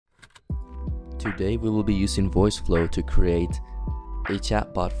Today we will be using Voiceflow to create a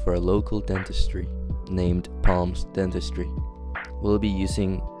chatbot for a local dentistry named Palms Dentistry. We'll be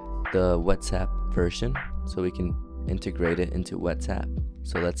using the WhatsApp version so we can integrate it into WhatsApp.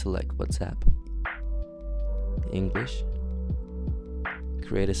 So let's select WhatsApp, English,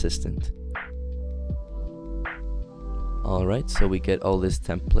 create assistant. Alright, so we get all this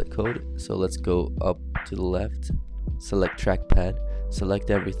template code. So let's go up to the left, select trackpad, select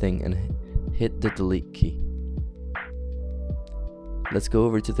everything and hit the delete key. Let's go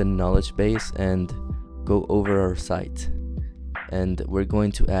over to the knowledge base and go over our site. And we're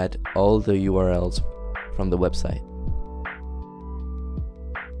going to add all the URLs from the website.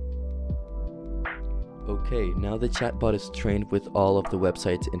 Okay, now the chatbot is trained with all of the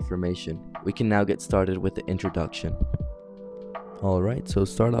website's information. We can now get started with the introduction. Alright, so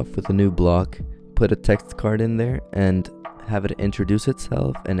start off with a new block, put a text card in there and have it introduce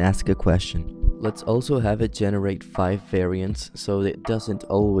itself and ask a question. Let's also have it generate 5 variants so it doesn't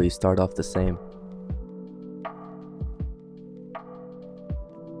always start off the same.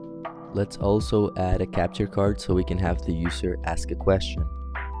 Let's also add a capture card so we can have the user ask a question.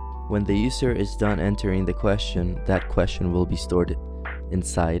 When the user is done entering the question, that question will be stored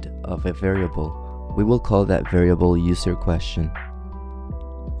inside of a variable. We will call that variable user question.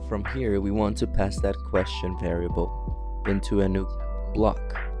 From here, we want to pass that question variable into a new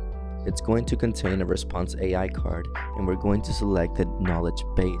block. It's going to contain a response AI card and we're going to select the knowledge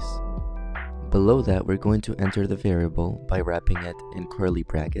base. Below that, we're going to enter the variable by wrapping it in curly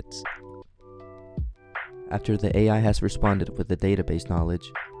brackets. After the AI has responded with the database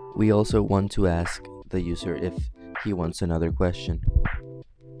knowledge, we also want to ask the user if he wants another question.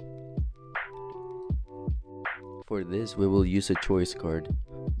 For this, we will use a choice card.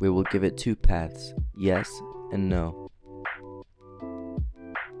 We will give it 2 paths, yes and no.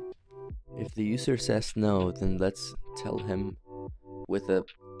 If the user says no, then let's tell him with a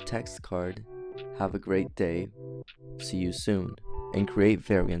text card, have a great day, see you soon, and create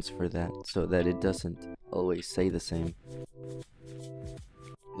variants for that so that it doesn't always say the same.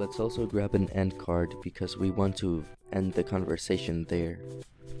 Let's also grab an end card because we want to end the conversation there.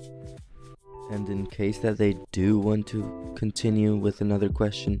 And in case that they do want to continue with another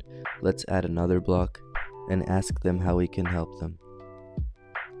question, let's add another block and ask them how we can help them.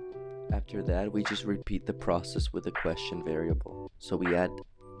 After that, we just repeat the process with the question variable. So we add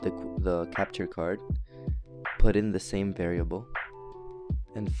the capture card, put in the same variable,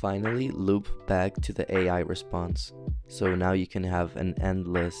 and finally loop back to the AI response. So now you can have an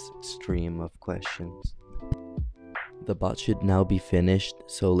endless stream of questions. The bot should now be finished,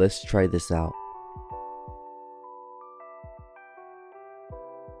 so let's try this out.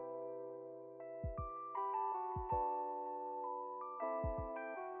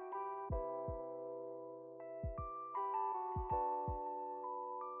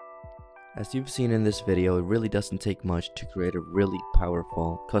 As you've seen in this video, it really doesn't take much to create a really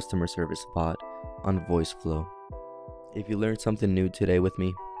powerful customer service bot on Voiceflow. If you learned something new today with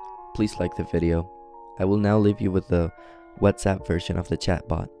me, please like the video. I will now leave you with the WhatsApp version of the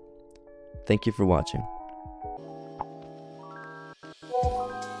chatbot. Thank you for watching.